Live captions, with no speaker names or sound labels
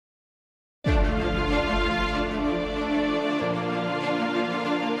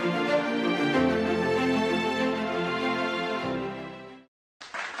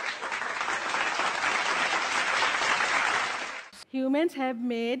humans have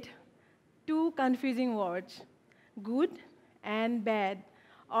made two confusing words, good and bad,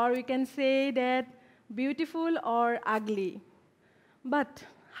 or we can say that beautiful or ugly. But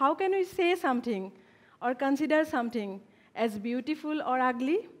how can we say something or consider something as beautiful or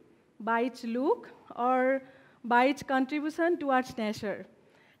ugly? By its look or by its contribution towards nature.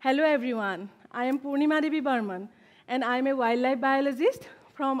 Hello everyone, I am Purnima Devi Barman, and I am a wildlife biologist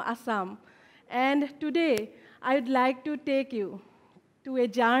from Assam. And today, I would like to take you to a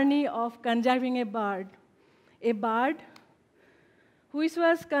journey of conserving a bird which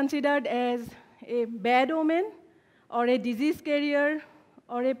was considered as a bad omen or a disease carrier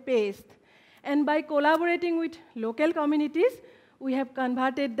or a pest. And by collaborating with local communities, we have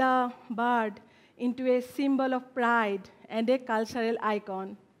converted the bird into a symbol of pride and a cultural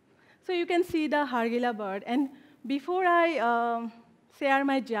icon. So you can see the Har Gila bird. And before I share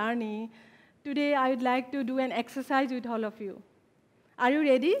my journey, today I would like to do an exercise with all of you. Are you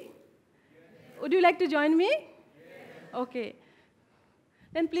ready? Yes. Would you like to join me? Yes. Okay.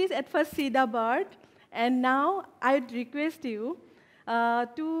 Then please at first see the bird. And now I would request you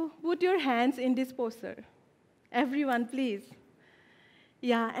to put your hands in this posture. Everyone, please.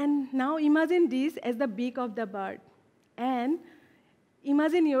 Yeah, and now imagine this as the beak of the bird. And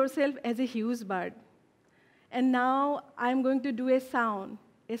imagine yourself as a huge bird. And now I'm going to do a sound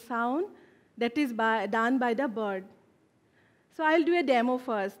that is done by the bird. So I'll do a demo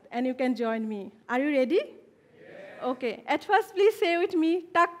first, and you can join me. Are you ready? Yeah. Okay. At first, please say with me,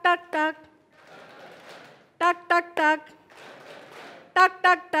 tuck, tuck, tuck. Tuck, tuck, tuck. Tuck,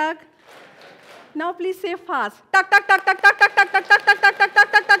 tuck, tuck. Now please say fast. Tuck, tuck, tuck, tuck, tuck, tuck, tuck, tuck, tuck, tuck, tuck,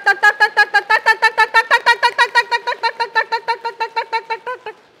 tuck, tuck, tuck, tuck, tuck, tuck, tuck,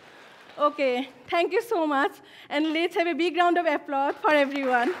 tuck, okay, thank you so much. And let's have a big round of applause for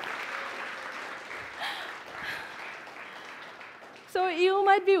everyone. So you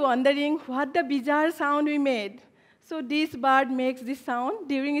might be wondering what the bizarre sound we made. So this bird makes this sound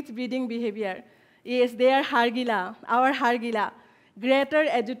during its breeding behavior. Yes, they are Har Gila, our Har Gila, greater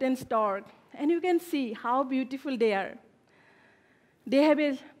adjutant stork. And you can see how beautiful they are. They have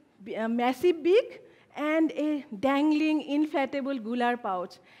a massive beak and a dangling, inflatable gular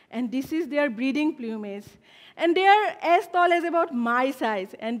pouch. And this is their breeding plumage. And they are as tall as about my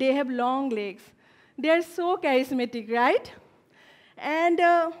size, and they have long legs. They are so charismatic, right? And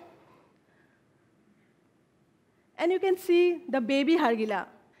you can see the baby Har Gila.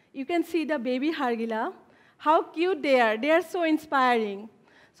 You can see the baby Har Gila, how cute they are. They are so inspiring.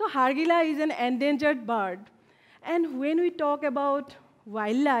 So Har Gila is an endangered bird. And when we talk about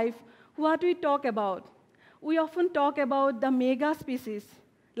wildlife, what we talk about? We often talk about the mega species,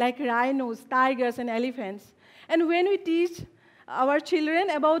 like rhinos, tigers, and elephants. And when we teach our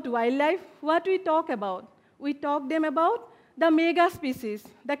children about wildlife, what we talk about? We talk them about the mega species,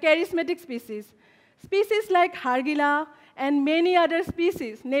 the charismatic species. Species like Har Gila and many other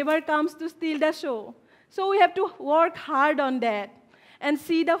species never comes to steal the show. So we have to work hard on that and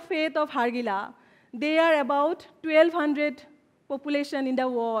see the fate of Har Gila. They are about 1,200 population in the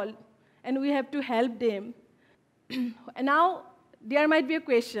world, and we have to help them. Now, there might be a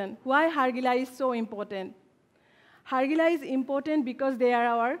question, why Har Gila is so important? Har Gila is important because they are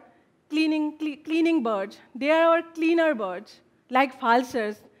our cleaning birds. They are our cleaner birds, like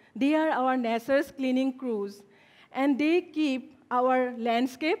vultures. They are our nature's cleaning crews, and they keep our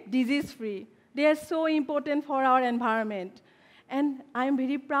landscape disease-free. They are so important for our environment. And I'm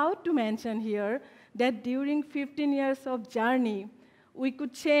very proud to mention here that during 15 years of journey, we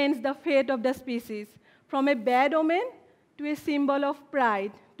could change the fate of the species from a bad omen to a symbol of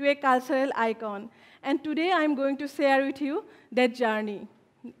pride, to a cultural icon. And today I'm going to share with you that journey.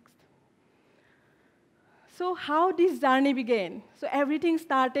 Next. So how this journey began? So everything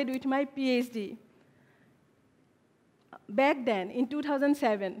started with my PhD. Back then, in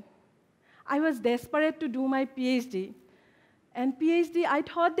 2007, I was desperate to do my PhD. And PhD, I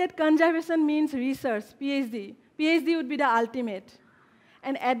thought that conservation means research, PhD. PhD would be the ultimate.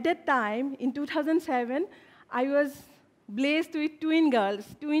 And at that time, in 2007, I was blessed with twin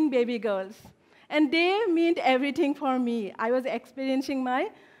baby girls. And they meant everything for me. I was experiencing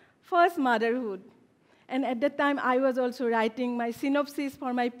my first motherhood. And at that time, I was also writing my synopsis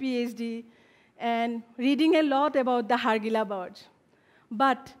for my PhD and reading a lot about the Har Gila birds.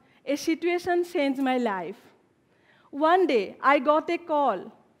 But a situation changed my life. One day, I got a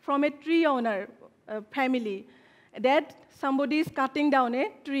call from a tree owner family that somebody is cutting down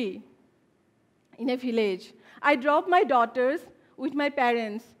a tree in a village. I dropped my daughters with my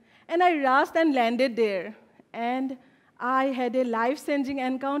parents, and I rushed and landed there. And I had a life-changing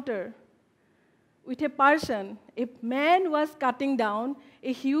encounter. with a person, a man was cutting down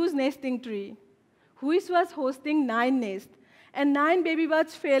a huge nesting tree, which was hosting 9 nests, and 9 baby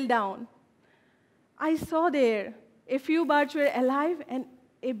birds fell down. I saw there a few birds were alive and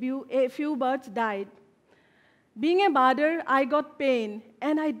a few birds died. Being a mother, I got pain,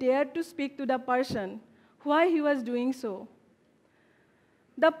 and I dared to speak to the person why he was doing so.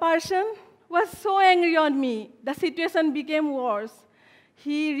 The person was so angry on me, the situation became worse.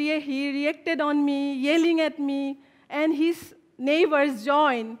 He reacted on me, yelling at me, and his neighbors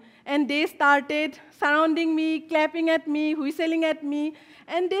joined, and they started surrounding me, clapping at me, whistling at me,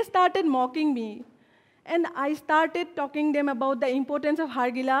 and they started mocking me. And I started talking them about the importance of Har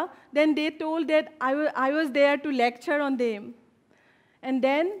Gila. Then they told that I was there to lecture on them. And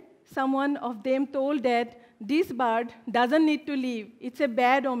then someone of them told that this bird doesn't need to live. It's a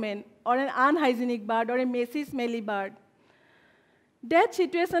bad omen, or an unhygienic bird, or a messy, smelly bird. That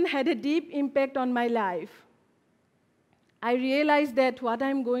situation had a deep impact on my life. I realized that what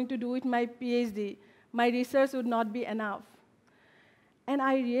I'm going to do with my PhD, my research would not be enough. And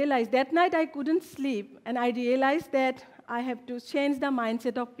I realized that night I couldn't sleep, and I realized that I have to change the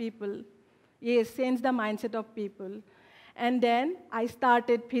mindset of people. Yes, change the mindset of people. And then I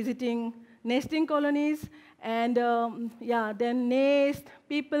started visiting nesting colonies, and then nest,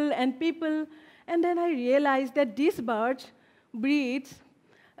 people, and then I realized that these birds breeds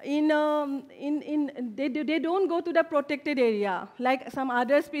they don't go to the protected area. Like some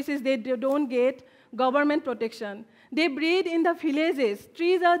other species, they don't get government protection. They breed in the villages.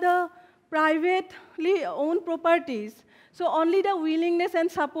 Trees are the privately owned properties. So only the willingness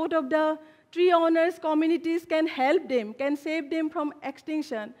and support of the tree owners, communities can help them, can save them from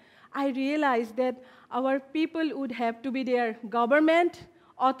extinction. I realized that our people would have to be their government,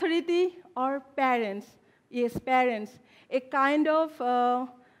 authority, or parents. Yes, parents. A kind of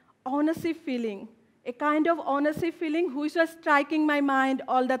ownership feeling. A kind of ownership feeling which was striking my mind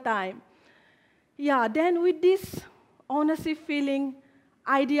all the time. Yeah, then with this ownership feeling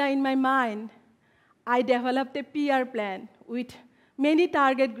idea in my mind, I developed a PR plan with many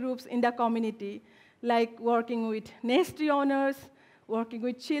target groups in the community, like working with nest tree owners, working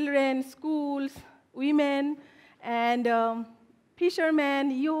with children, schools, women, and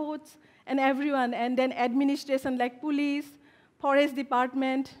fishermen, youths, and everyone, and then administration like police, forest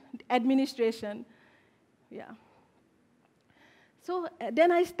department, administration. Yeah. So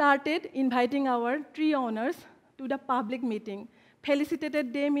then I started inviting our tree owners to the public meeting,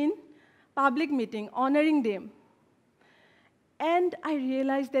 felicitated them in public meeting, honoring them. And I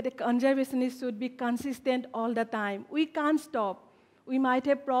realized that a conservationist should be consistent all the time. We can't stop. We might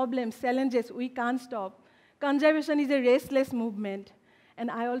have problems, challenges, we can't stop. Conservation is a restless movement.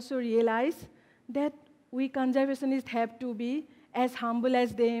 And I also realized that we conservationists have to be as humble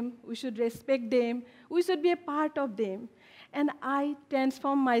as them, we should respect them, we should be a part of them. And I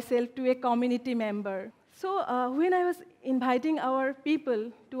transformed myself to a community member. So when I was inviting our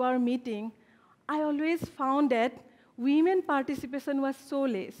people to our meeting, I always found that women participation was so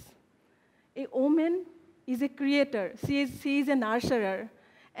less. A woman is a creator, she is a nurturer,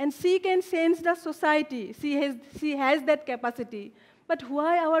 and she can change the society, she has that capacity. But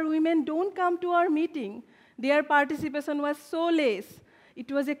why our women don't come to our meeting? Their participation was so less. It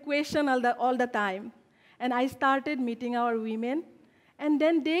was a question all the time. And I started meeting our women, and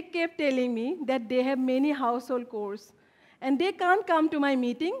then they kept telling me that they have many household chores, and they can't come to my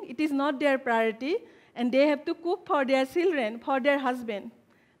meeting, it is not their priority, and they have to cook for their children, for their husband.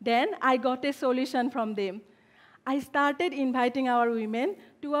 Then I got a solution from them. I started inviting our women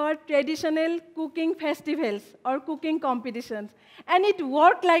to our traditional cooking festivals or cooking competitions, and it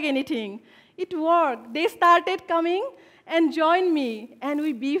worked like anything. It worked. They started coming and joined me, and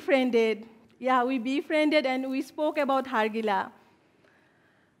we befriended. Yeah, we befriended and we spoke about Har Gila.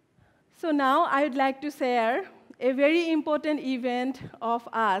 So now I would like to share a very important event of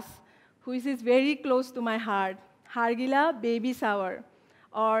us, which is very close to my heart, Har Gila baby shower,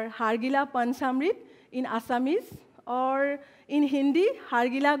 or Har Gila Panchamrit in Assamese, or in Hindi, Har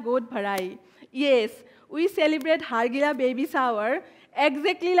Gila God Bharai. Yes, we celebrate Har Gila baby shower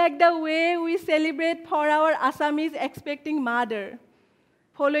exactly like the way we celebrate for our Assamese expecting mother,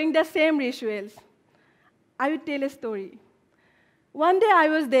 following the same rituals. I will tell a story. One day I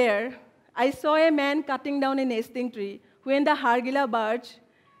was there. I saw a man cutting down a nesting tree when the Har Gila birds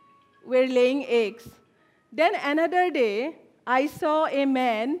were laying eggs. Then another day, I saw a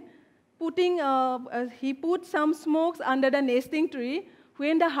man he put some smokes under the nesting tree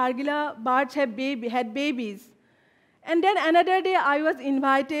when the Har Gila birds had babies. And then another day, I was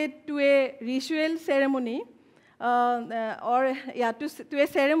invited to a ritual ceremony to a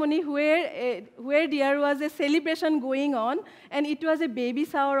ceremony where there was a celebration going on, and it was a baby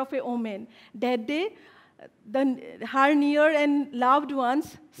shower of a woman. That day, her near and loved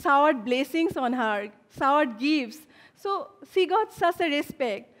ones showered blessings on her, showered gifts. So she got such a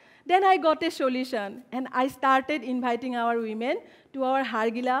respect. Then I got a solution, and I started inviting our women to our Har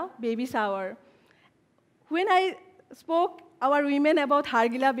Gila baby shower. When I spoke our women about Har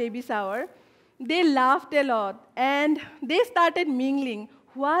Gila baby shower, they laughed a lot, and they started mingling.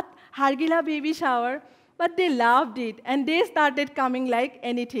 What? Har Gila baby shower? But they loved it, and they started coming like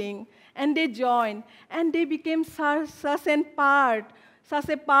anything. And they joined, and they became such a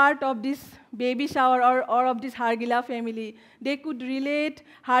part of this baby shower or of this Har Gila family. They could relate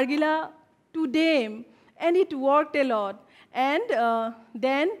Har Gila to them, and it worked a lot. And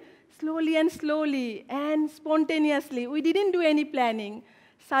then, slowly and spontaneously, we didn't do any planning.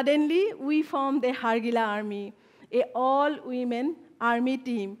 Suddenly, we formed the Har Gila Army, a all-women army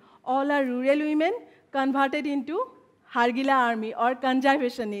team. All our rural women converted into Har Gila Army or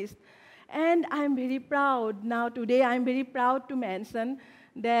conservationists. And I'm very proud. Now, today, I'm very proud to mention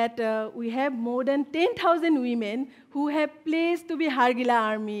that we have more than 10,000 women who have pledged to be Har Gila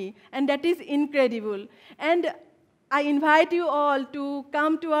Army, and that is incredible. And I invite you all to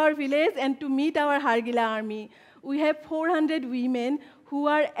come to our village and to meet our Har Gila Army. We have 400 women who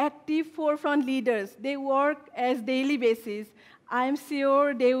are active forefront leaders. They work as daily basis. I'm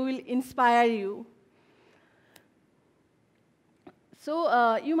sure they will inspire you.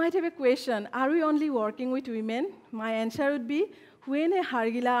 So you might have a question, are we only working with women? My answer would be, when a Har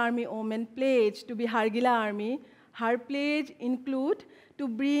Gila Army woman pledged to be Har Gila Army, her pledge include to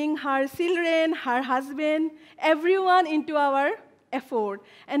bring her children, her husband, everyone into our effort.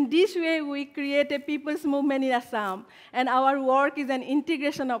 And this way we create a people's movement in Assam. And our work is an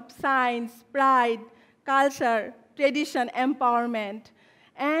integration of science, pride, culture, tradition, empowerment.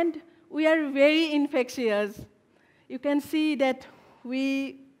 And we are very infectious. You can see that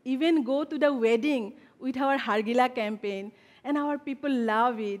we even go to the wedding with our Har Gila campaign, and our people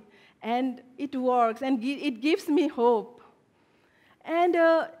love it, and it works, and it gives me hope. And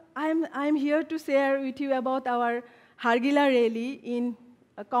I'm here to share with you about our Har Gila Rally in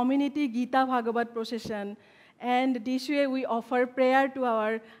a community Gita Bhagavat procession. And this way we offer prayer to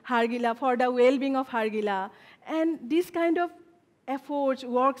our Har Gila for the well-being of Har Gila. And this kind of efforts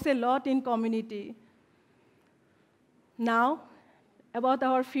works a lot in community. Now, about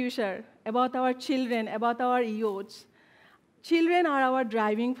our future, about our children, about our youths. Children are our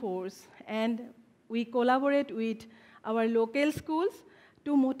driving force, and we collaborate with our local schools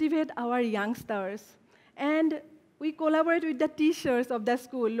to motivate our youngsters. And we collaborate with the teachers of the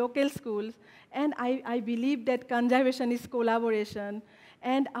school, local schools, and I believe that conservation is collaboration.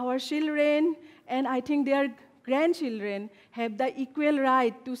 And our children, and I think their grandchildren, have the equal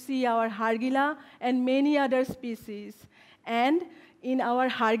right to see our Har Gila and many other species. And in our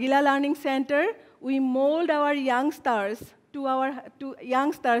Har Gila Learning Center, we mold our youngsters to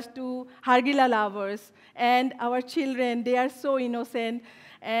Har Gila lovers. And our children, they are so innocent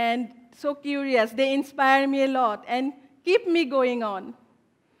and so curious. They inspire me a lot and keep me going on.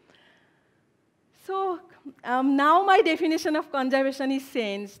 So now my definition of conservation is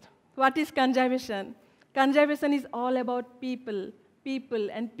changed. What is conservation? Conservation is all about people,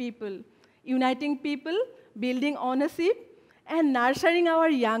 and people. Uniting people, building ownership, and nurturing our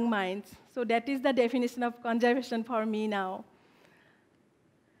young minds. So that is the definition of conservation for me now.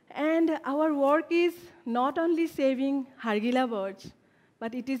 And our work is not only saving Har Gila birds,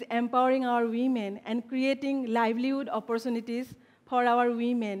 but it is empowering our women and creating livelihood opportunities for our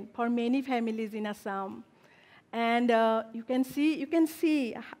women, for many families in Assam. And you can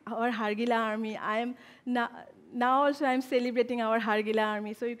see our Har Gila Army. Now also I'm celebrating our Har Gila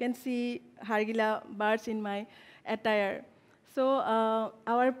Army, so you can see Har Gila birds in my attire. So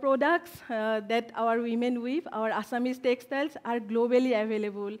our products that our women weave, our Assamese textiles, are globally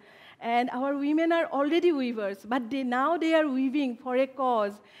available. And our women are already weavers, but now they are weaving for a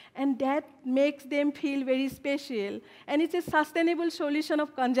cause, and that makes them feel very special. And it's a sustainable solution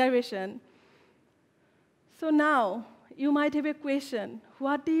of conservation. So now, you might have a question.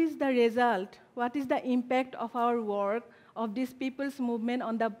 What is the result? What is the impact of our work, of this people's movement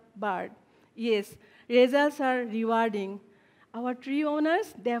on the bird? Yes, results are rewarding. Our tree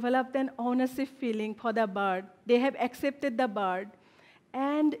owners developed an ownership feeling for the bird. They have accepted the bird.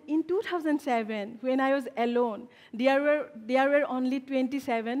 And in 2007, when I was alone, there were only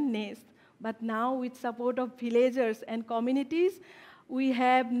 27 nests. But now, with support of villagers and communities, we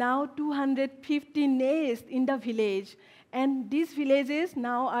have now 250 nests in the village. And these villages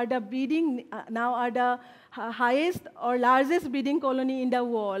now are the highest or largest breeding colony in the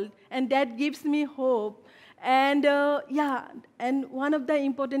world, and that gives me hope. And yeah, and one of the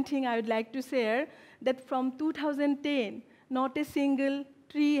important thing I would like to share, that from 2010, not a single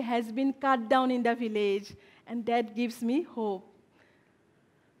tree has been cut down in the village, and that gives me hope.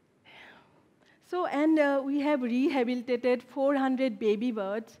 So, and we have rehabilitated 400 baby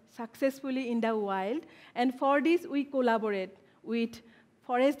birds successfully in the wild, and for this we collaborate with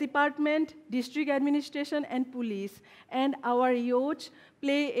Forest Department, District Administration, and police. And our youth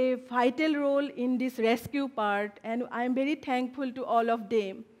play a vital role in this rescue part, and I'm very thankful to all of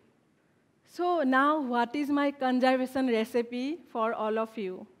them. So now, what is my conservation recipe for all of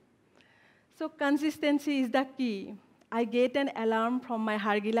you? So consistency is the key. I get an alarm from my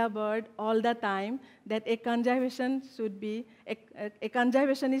Har Gila bird all the time that a conservationist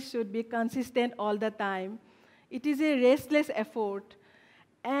should be consistent all the time. It is a restless effort.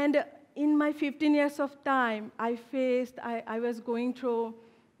 And in my 15 years of time, I was going through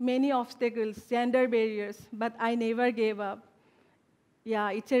many obstacles, gender barriers, but I never gave up.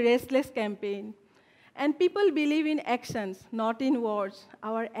 Yeah, it's a restless campaign. And people believe in actions, not in words.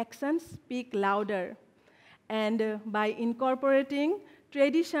 Our actions speak louder. And by incorporating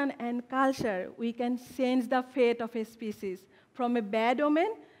tradition and culture, we can change the fate of a species from a bad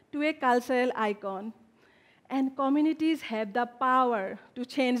omen to a cultural icon. And communities have the power to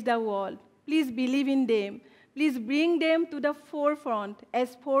change the world. Please believe in them. Please bring them to the forefront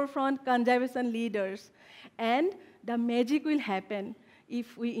as forefront conservation leaders. And the magic will happen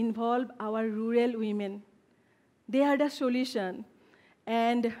if we involve our rural women. They are the solution.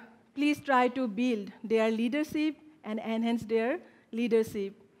 And please try to build their leadership and enhance their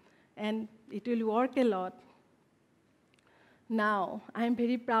leadership. And it will work a lot. Now, I'm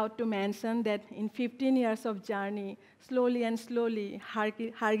very proud to mention that in 15 years of journey, slowly and slowly, Har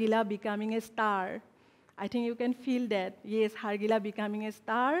Gila becoming a star. I think you can feel that. Yes, Har Gila becoming a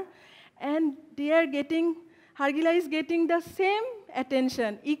star. And Har Gila is getting the same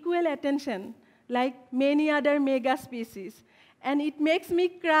attention, equal attention, like many other mega species. And it makes me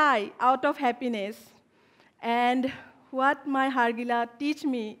cry out of happiness. And what my Har Gila teach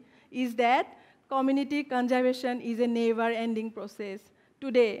me is that community conservation is a never-ending process.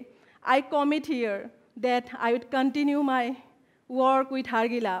 Today, I commit here that I would continue my work with Har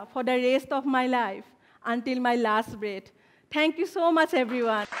Gila for the rest of my life until my last breath. Thank you so much,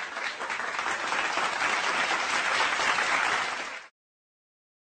 everyone.